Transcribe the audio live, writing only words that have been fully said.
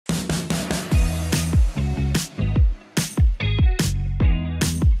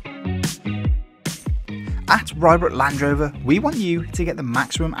At Rybrook Land Rover, we want you to get the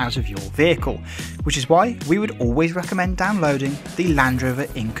maximum out of your vehicle, which is why we would always recommend downloading the Land Rover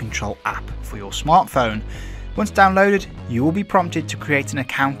InControl app for your smartphone. Once downloaded, you will be prompted to create an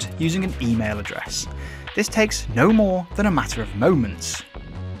account using an email address. This takes no more than a matter of moments.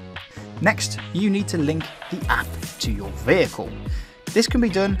 Next, you need to link the app to your vehicle. This can be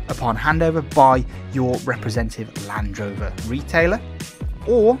done upon handover by your representative Land Rover retailer,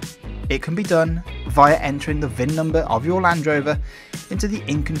 or it can be done via entering the VIN number of your Land Rover into the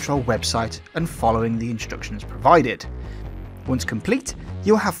InControl website and following the instructions provided. Once complete,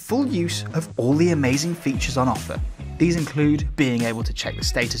 you'll have full use of all the amazing features on offer. These include being able to check the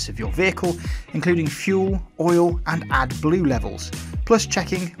status of your vehicle, including fuel, oil and AdBlue levels, plus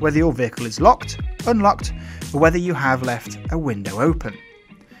checking whether your vehicle is locked, unlocked, or whether you have left a window open.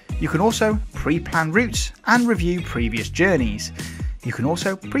 You can also pre-plan routes and review previous journeys. You can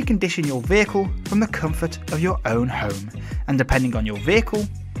also precondition your vehicle from the comfort of your own home, and depending on your vehicle,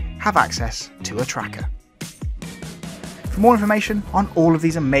 have access to a tracker. For more information on all of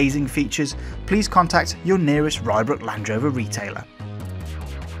these amazing features, please contact your nearest Rybrook Land Rover retailer.